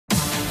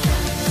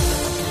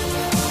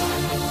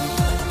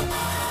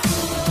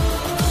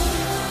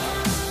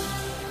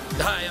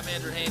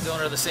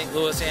owner of the St.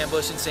 Louis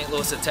Ambush and St.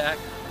 Louis Attack.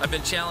 I've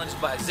been challenged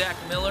by Zach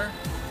Miller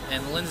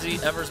and Lindsay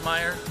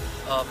Eversmeyer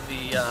of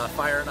the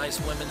Fire and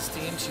Ice women's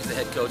team. She's the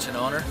head coach and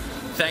owner.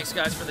 Thanks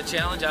guys for the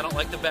challenge. I don't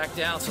like to back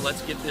down, so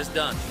let's get this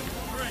done.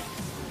 3,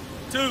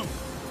 2,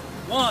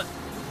 1.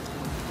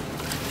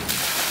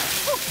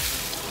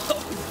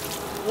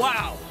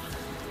 Wow.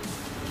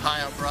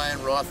 Hi, I'm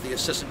Brian Roth, the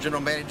Assistant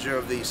General Manager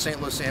of the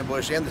St. Louis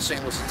Ambush and the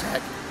St. Louis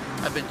Attack.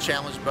 I've been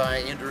challenged by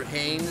Andrew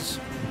Haines,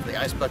 the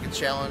Ice Bucket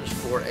Challenge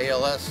for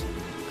ALS.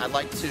 I'd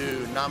like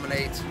to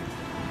nominate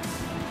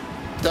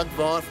Doug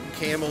Vaughn from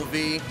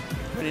KMOV,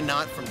 Rene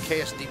Knott from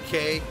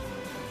KSDK,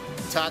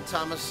 Todd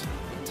Thomas,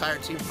 the entire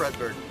team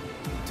Fredbird.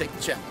 Take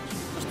the challenge.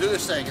 Let's do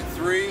this thing in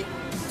 3,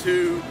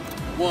 2,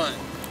 1.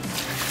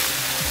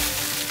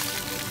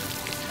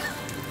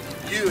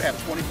 You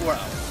have 24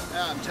 hours.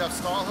 I'm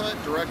Jeff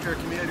Stahlhut, Director of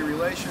Community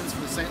Relations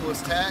for the St.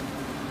 Louis Attack,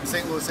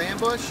 St. Louis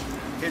Ambush,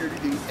 here to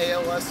do the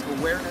ALS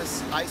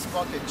Awareness Ice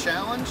Bucket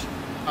Challenge.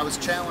 I was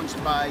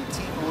challenged by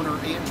team owner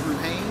Andrew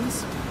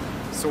Haines,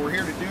 so we're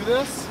here to do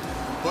this.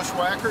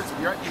 Bushwhackers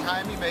right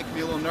behind me make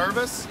me a little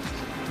nervous.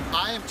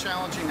 I am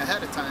challenging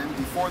ahead of time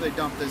before they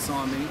dump this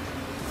on me.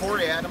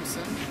 Corey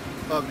Adamson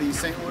of the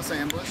St. Louis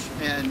Ambush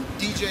and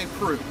DJ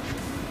Prue.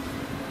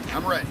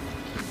 I'm ready.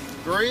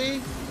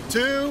 3,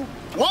 2,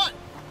 1.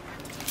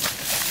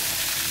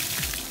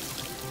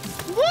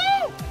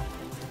 Woo!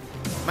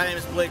 My name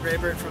is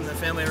Rapert from the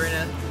family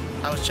arena.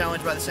 I was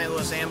challenged by the St.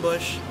 Louis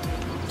Ambush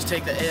to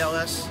take the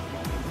ALS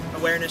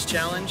Awareness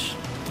Challenge.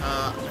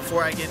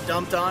 Before I get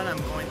dumped on,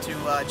 I'm going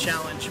to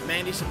challenge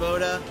Mandy,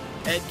 Svoboda,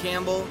 Ed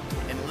Campbell,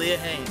 and Leah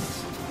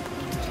Haines.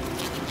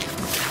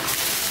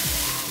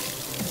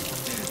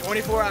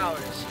 24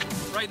 hours.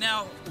 Right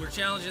now, we're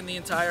challenging the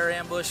entire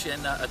ambush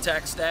and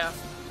attack staff.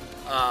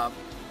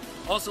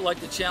 Also like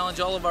to challenge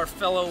all of our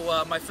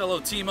my fellow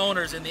team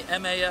owners in the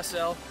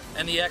MASL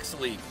and the X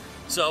League.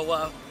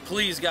 So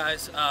please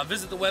guys,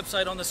 visit the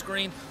website on the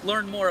screen,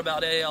 learn more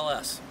about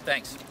ALS.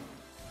 Thanks.